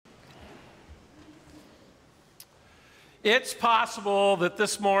It's possible that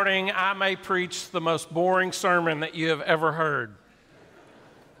this morning I may preach the most boring sermon that you have ever heard.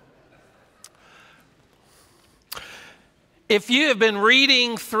 If you have been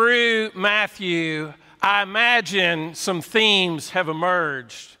reading through Matthew, I imagine some themes have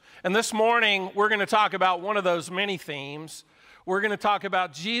emerged. And this morning, we're going to talk about one of those many themes. We're going to talk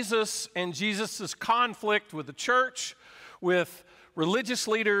about Jesus and Jesus' conflict with the church, with religious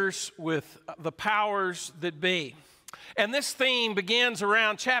leaders, with the powers that be. And this theme begins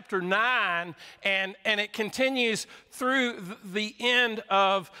around chapter 9, and it continues through the end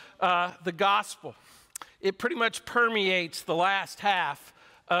of the gospel. It pretty much permeates the last half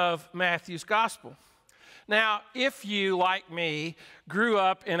of Matthew's gospel. Now, if you, like me, grew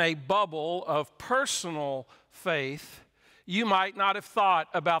up in a bubble of personal faith, you might not have thought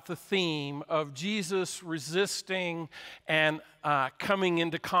about the theme of Jesus resisting and coming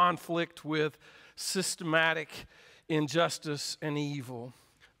into conflict with systematic injustice and evil.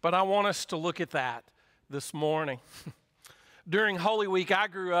 But I want us to look at that this morning. During Holy Week, I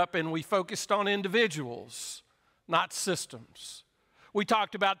grew up and we focused on individuals, not systems. We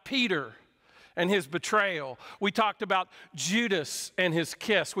talked about Peter and his betrayal. We talked about Judas and his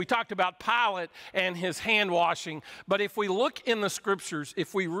kiss. We talked about Pilate and his hand washing. But if we look in the scriptures,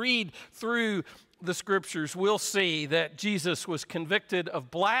 if we read through the scriptures, we'll see that Jesus was convicted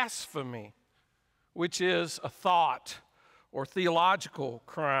of blasphemy, which is a thought or theological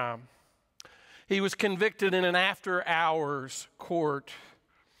crime. He was convicted in an after-hours court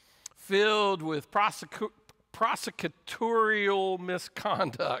filled with prosecutorial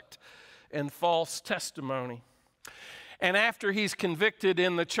misconduct and false testimony. And after he's convicted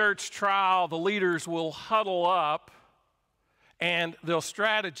in the church trial, the leaders will huddle up and they'll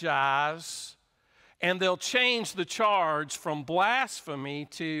strategize and they'll change the charge from blasphemy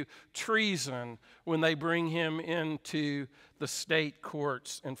to treason when they bring him into the state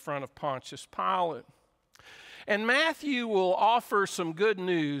courts in front of Pontius Pilate. And Matthew will offer some good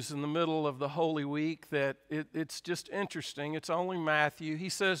news in the middle of the Holy Week that it's just interesting. It's only Matthew. He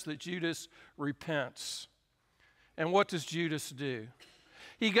says that Judas repents. And what does Judas do?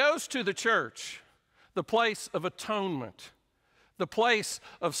 He goes to the church, the place of atonement, the place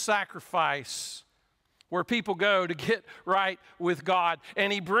of sacrifice, where people go to get right with God.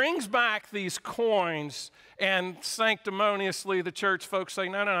 And he brings back these coins, and sanctimoniously the church folks say,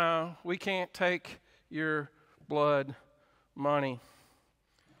 no, we can't take your blood money.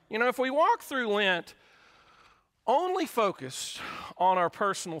 You know, if we walk through Lent only focused on our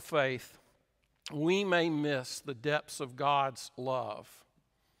personal faith, we may miss the depths of God's love,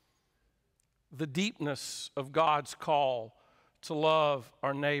 the deepness of God's call to love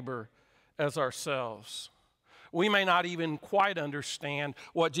our neighbor as ourselves. We may not even quite understand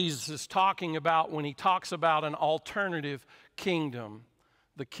what Jesus is talking about when he talks about an alternative kingdom,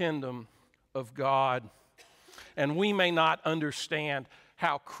 the kingdom of God. And we may not understand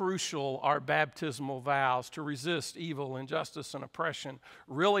how crucial our baptismal vows to resist evil, injustice, and oppression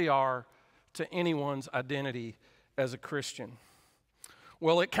really are to anyone's identity as a Christian.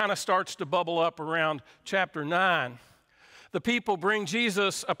 Well, it kind of starts to bubble up around chapter 9. The people bring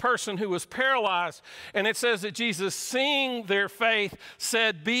Jesus a person who was paralyzed, and it says that Jesus, seeing their faith,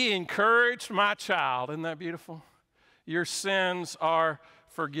 said, "Be encouraged, my child." Isn't that beautiful? Your sins are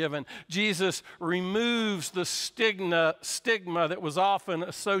forgiven. Jesus removes the stigma that was often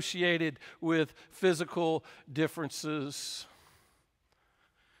associated with physical differences.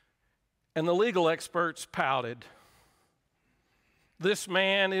 And the legal experts pouted. This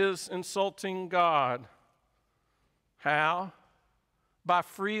man is insulting God. How? By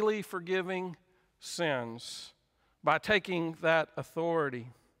freely forgiving sins, by taking that authority.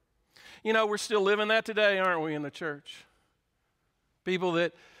 You know, we're still living that today, aren't we, in the church? People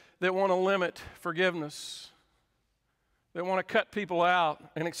that want to limit forgiveness, that want to cut people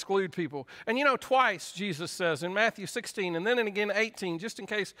out and exclude people. And you know, twice Jesus says in Matthew 16 and then again 18, just in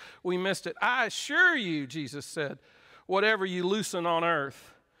case we missed it, "I assure you," Jesus said, "whatever you loosen on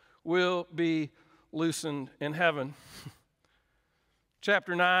earth will be loosened in heaven."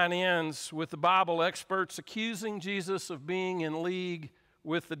 Chapter 9 ends with the Bible experts accusing Jesus of being in league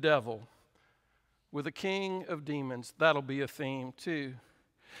with the devil, with the king of demons. That'll be a theme too.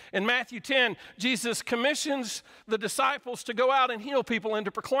 In Matthew 10, Jesus commissions the disciples to go out and heal people and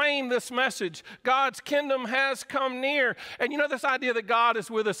to proclaim this message. God's kingdom has come near. And you know, this idea that God is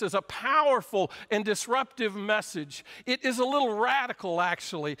with us is a powerful and disruptive message. It is a little radical,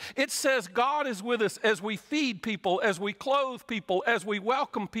 actually. It says God is with us as we feed people, as we clothe people, as we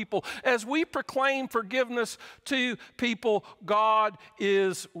welcome people, as we proclaim forgiveness to people. God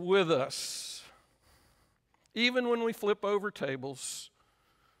is with us. even when we flip over tables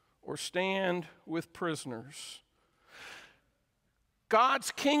or stand with prisoners.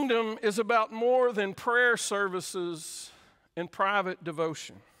 God's kingdom is about more than prayer services and private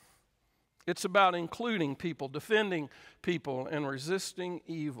devotion. It's about including people, defending people, and resisting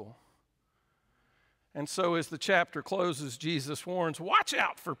evil. And so as the chapter closes, Jesus warns, watch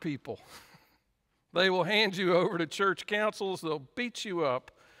out for people. They will hand you over to church councils, they'll beat you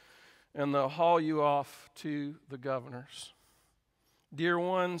up, and they'll haul you off to the governors. Dear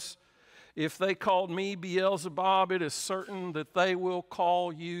ones, if they called me Beelzebub, it is certain that they will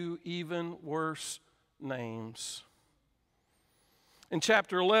call you even worse names. In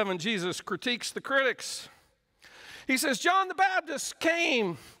chapter 11, Jesus critiques the critics. He says, John the Baptist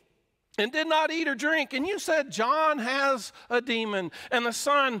came and did not eat or drink, and you said John has a demon, and the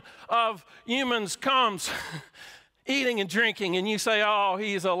Son of Humans comes eating and drinking, and you say, oh,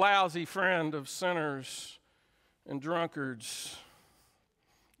 he's a lousy friend of sinners and drunkards.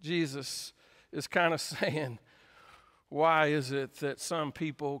 Jesus is kind of saying, why is it that some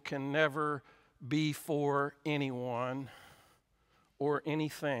people can never be for anyone or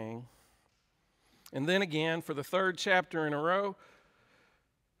anything? And then again, for the third chapter in a row,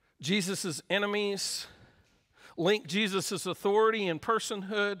 Jesus' enemies link Jesus' authority and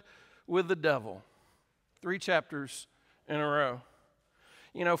personhood with the devil. 3 chapters in a row.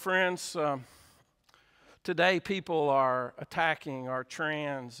 You know, friends, today people are attacking our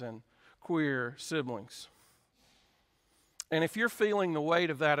trans and queer siblings. And if you're feeling the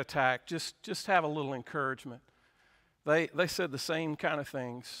weight of that attack, just have a little encouragement. They said the same kind of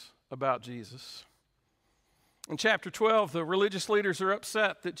things about Jesus. In chapter 12, the religious leaders are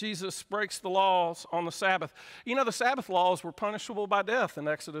upset that Jesus breaks the laws on the Sabbath. You know, the Sabbath laws were punishable by death in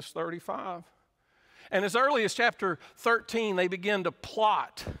Exodus 35. And as early as chapter 13, they begin to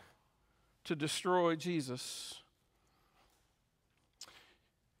plot to destroy Jesus.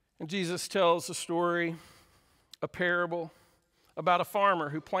 And Jesus tells a story, a parable, about a farmer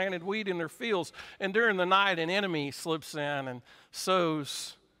who planted wheat in their fields, and during the night an enemy slips in and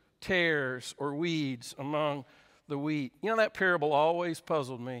sows tares or weeds among the wheat. You know, that parable always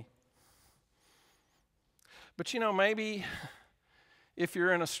puzzled me. But you know, maybe if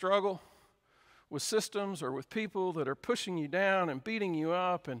you're in a struggle with systems or with people that are pushing you down and beating you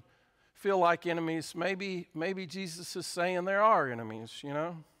up and feel like enemies, maybe Jesus is saying there are enemies, you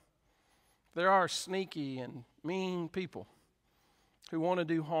know. There are sneaky and mean people who want to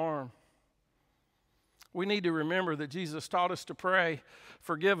do harm. We need to remember that Jesus taught us to pray,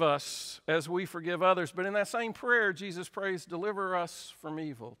 forgive us as we forgive others. But in that same prayer, Jesus prays, deliver us from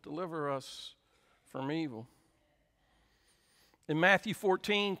evil. Deliver us from evil. In Matthew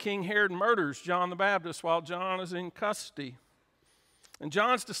 14, King Herod murders John the Baptist while John is in custody. And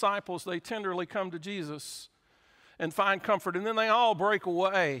John's disciples, they tenderly come to Jesus and find comfort. And then they all break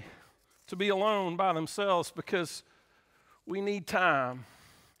away to be alone by themselves because we need time.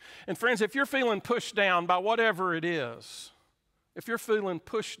 And friends, if you're feeling pushed down by whatever it is, if you're feeling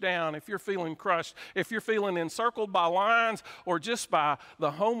pushed down, if you're feeling crushed, if you're feeling encircled by lines or just by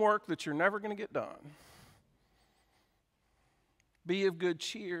the homework that you're never going to get done, be of good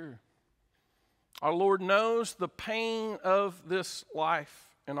cheer. Our Lord knows the pain of this life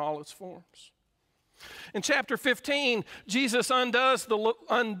in all its forms. In chapter 15, Jesus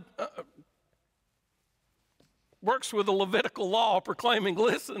works with the Levitical law, proclaiming,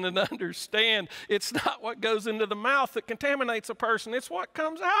 listen and understand, it's not what goes into the mouth that contaminates a person, it's what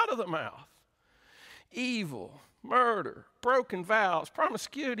comes out of the mouth. Evil, murder, broken vows,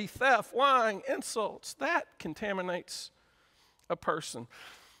 promiscuity, theft, lying, insults, that contaminates a person.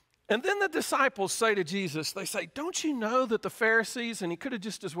 And then the disciples say to Jesus, they say, don't you know that the Pharisees, and he could have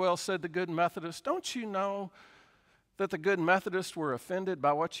just as well said the good Methodists, don't you know that the good Methodists were offended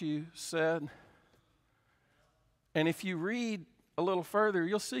by what you said? And if you read a little further,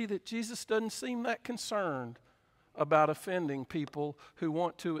 you'll see that Jesus doesn't seem that concerned about offending people who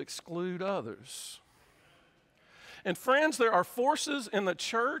want to exclude others. And friends, there are forces in the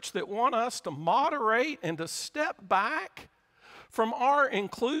church that want us to moderate and to step back from our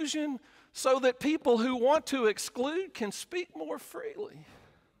inclusion so that people who want to exclude can speak more freely.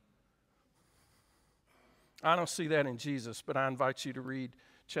 I don't see that in Jesus, but I invite you to read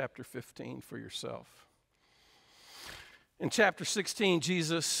chapter 15 for yourself. In chapter 16,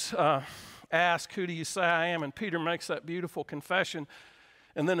 Jesus asks, who do you say I am? And Peter makes that beautiful confession.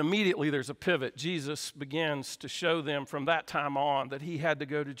 And then immediately there's a pivot. Jesus begins to show them from that time on that he had to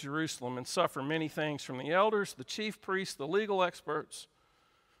go to Jerusalem and suffer many things from the elders, the chief priests, the legal experts,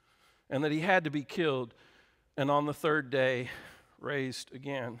 and that he had to be killed and on the third day raised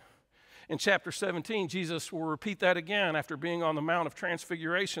again. In chapter 17, Jesus will repeat that again after being on the Mount of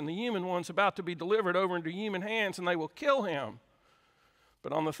Transfiguration. The human one's about to be delivered over into human hands, and they will kill him.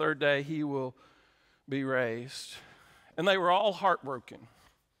 But on the third day, he will be raised. And they were all heartbroken.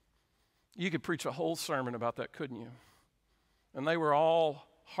 You could preach a whole sermon about that, couldn't you? And they were all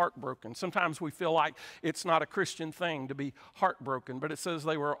heartbroken. Sometimes we feel like it's not a Christian thing to be heartbroken, but it says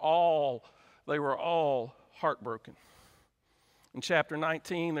they were all heartbroken. In chapter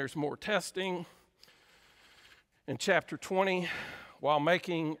 19, there's more testing. In chapter 20, while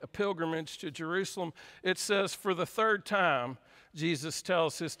making a pilgrimage to Jerusalem, it says, for the third time, Jesus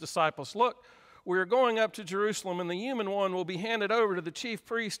tells his disciples, look, we're going up to Jerusalem, and the human one will be handed over to the chief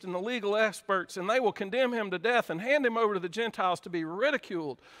priest and the legal experts, and they will condemn him to death and hand him over to the Gentiles to be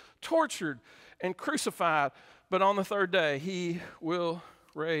ridiculed, tortured, and crucified. But on the third day, he will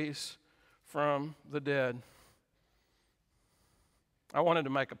raise from the dead. I wanted to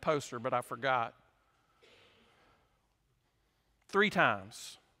make a poster, but I forgot. 3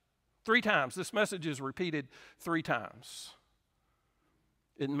 times. 3 times. This message is repeated 3 times.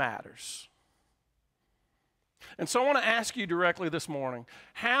 It matters. And so I want to ask you directly this morning,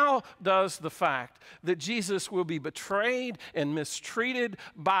 how does the fact that Jesus will be betrayed and mistreated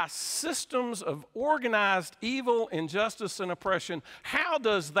by systems of organized evil, injustice, and oppression, how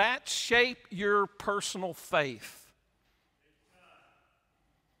does that shape your personal faith?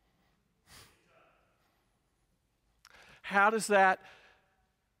 How does that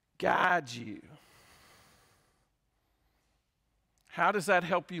guide you? How does that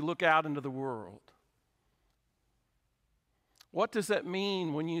help you look out into the world? What does that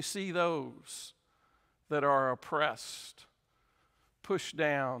mean when you see those that are oppressed, pushed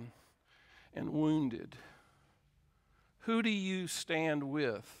down, and wounded? Who do you stand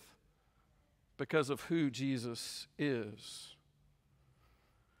with because of who Jesus is?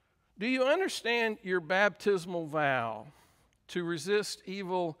 Do you understand your baptismal vow to resist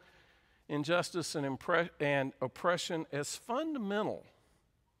evil, injustice, and oppression as fundamental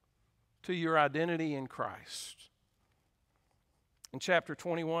to your identity in Christ? In chapter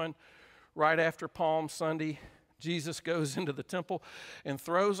 21, right after Palm Sunday, Jesus goes into the temple and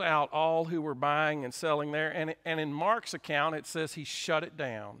throws out all who were buying and selling there. And in Mark's account, it says he shut it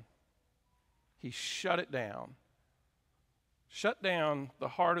down. He shut it down. Shut down the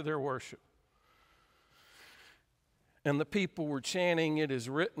heart of their worship. And the people were chanting, it is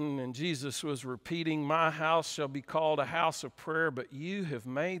written, and Jesus was repeating, my house shall be called a house of prayer, but you have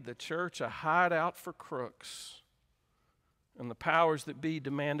made the church a hideout for crooks. And the powers that be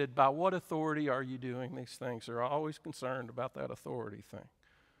demanded, by what authority are you doing these things? They're always concerned about that authority thing.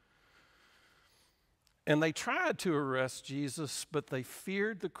 And they tried to arrest Jesus, but they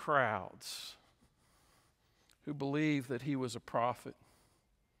feared the crowds who believed that he was a prophet.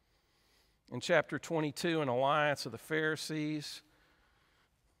 In chapter 22, an alliance of the Pharisees,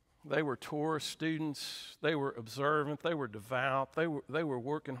 they were Torah students, they were observant, they were devout, they were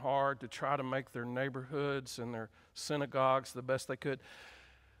working hard to try to make their neighborhoods and their synagogues the best they could.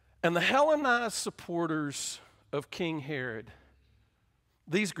 And the Hellenized supporters of King Herod,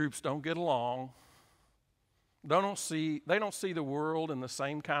 these groups don't get along. They don't see the world in the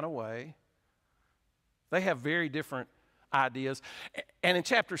same kind of way. They have very different ideas. And in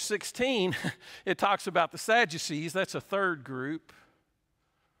chapter 16, it talks about the Sadducees. That's a third group,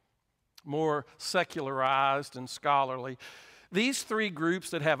 more secularized and scholarly. These 3 groups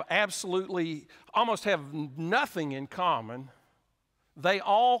that have almost have nothing in common, they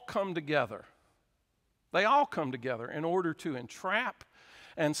all come together. They all come together in order to entrap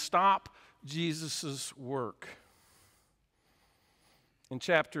and stop Jesus' work. In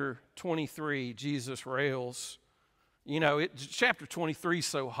chapter 23, Jesus rails. Chapter 23 is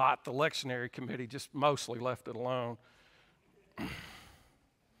so hot, the lectionary committee just mostly left it alone.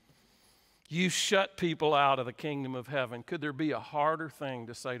 You shut people out of the kingdom of heaven. Could there be a harder thing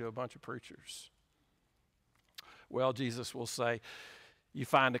to say to a bunch of preachers? Well, Jesus will say, you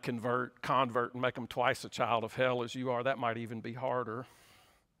find a convert and make them twice a child of hell as you are. That might even be harder.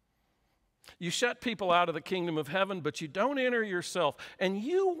 You shut people out of the kingdom of heaven, but you don't enter yourself. And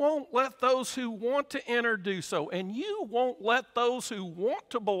you won't let those who want to enter do so. And you won't let those who want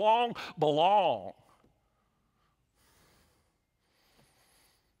to belong.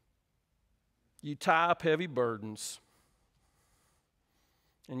 You tie up heavy burdens,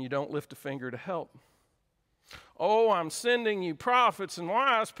 and you don't lift a finger to help. Oh, I'm sending you prophets and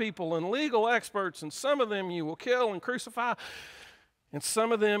wise people and legal experts, and some of them you will kill and crucify, and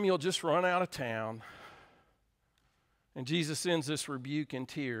some of them you'll just run out of town. And Jesus ends this rebuke in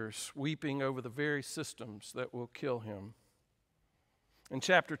tears, weeping over the very systems that will kill him. In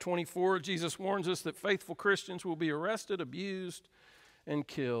chapter 24, Jesus warns us that faithful Christians will be arrested, abused, and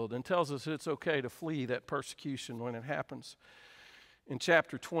killed, and tells us it's okay to flee that persecution when it happens. In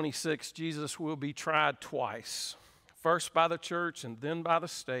chapter 26, Jesus will be tried twice, first by the church and then by the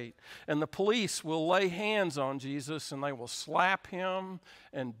state. And the police will lay hands on Jesus, and they will slap him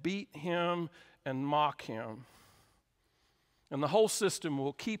and beat him and mock him. And the whole system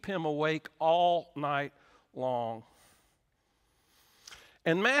will keep him awake all night long.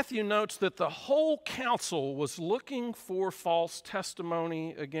 And Matthew notes that the whole council was looking for false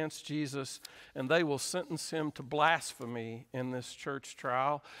testimony against Jesus, and they will sentence him to blasphemy in this church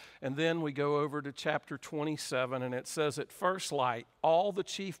trial. And then we go over to chapter 27, and it says, at first light, all the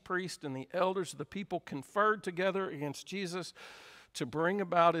chief priests and the elders of the people conferred together against Jesus to bring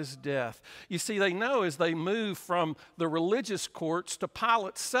about his death. You see, they know as they move from the religious courts to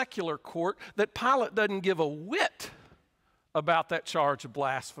Pilate's secular court that Pilate doesn't give a whit about that charge of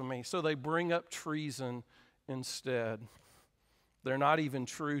blasphemy, so they bring up treason instead. They're not even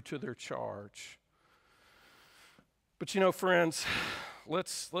true to their charge. But you know, friends,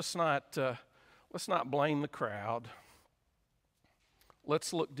 let's not blame the crowd.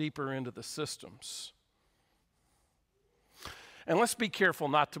 Let's look deeper into the systems. And let's be careful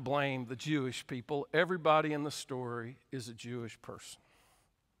not to blame the Jewish people. Everybody in the story is a Jewish person.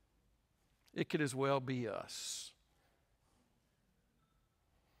 It could as well be us.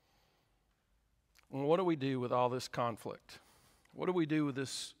 And what do we do with all this conflict? What do we do with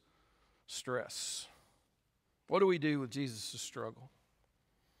this stress? What do we do with Jesus' struggle?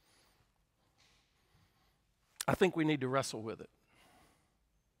 I think we need to wrestle with it.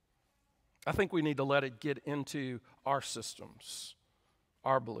 I think we need to let it get into our systems,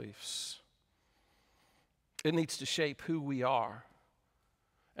 our beliefs. It needs to shape who we are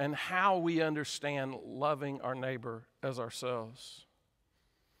and how we understand loving our neighbor as ourselves.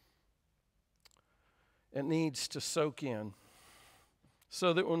 It needs to soak in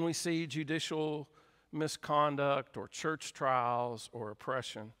so that when we see judicial misconduct or church trials or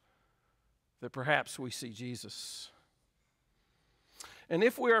oppression, that perhaps we see Jesus. And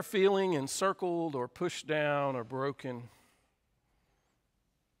if we are feeling encircled or pushed down or broken,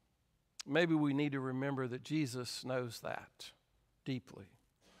 maybe we need to remember that Jesus knows that deeply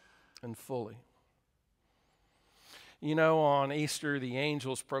and fully. You know, on Easter, the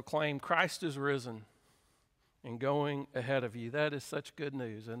angels proclaim, Christ is risen and going ahead of you. That is such good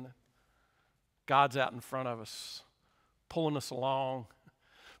news, isn't it? God's out in front of us, pulling us along,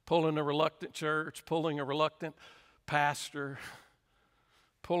 pulling a reluctant church, pulling a reluctant pastor,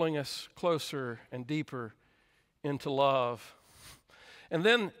 pulling us closer and deeper into love. And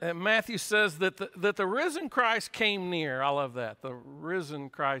then Matthew says that the risen Christ came near. I love that. The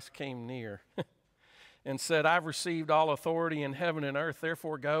risen Christ came near. And said, I've received all authority in heaven and earth,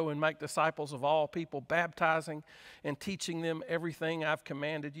 therefore go and make disciples of all people, baptizing and teaching them everything I've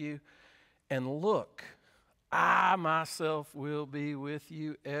commanded you. And look, I myself will be with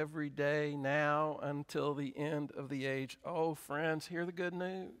you every day now until the end of the age. Oh, friends, hear the good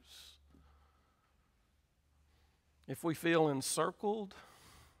news. If we feel encircled,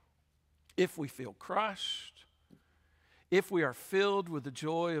 if we feel crushed, if we are filled with the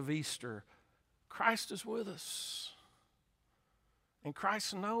joy of Easter, Christ is with us, and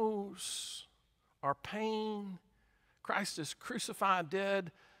Christ knows our pain. Christ is crucified,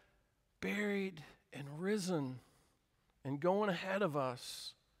 dead, buried, and risen, and going ahead of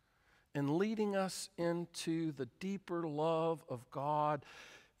us and leading us into the deeper love of God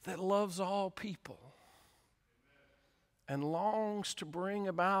that loves all people and longs to bring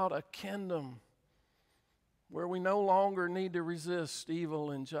about a kingdom where we no longer need to resist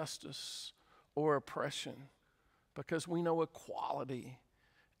evil, injustice, or oppression, because we know equality,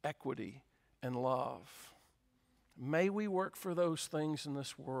 equity, and love. May we work for those things in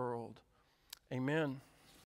this world. Amen.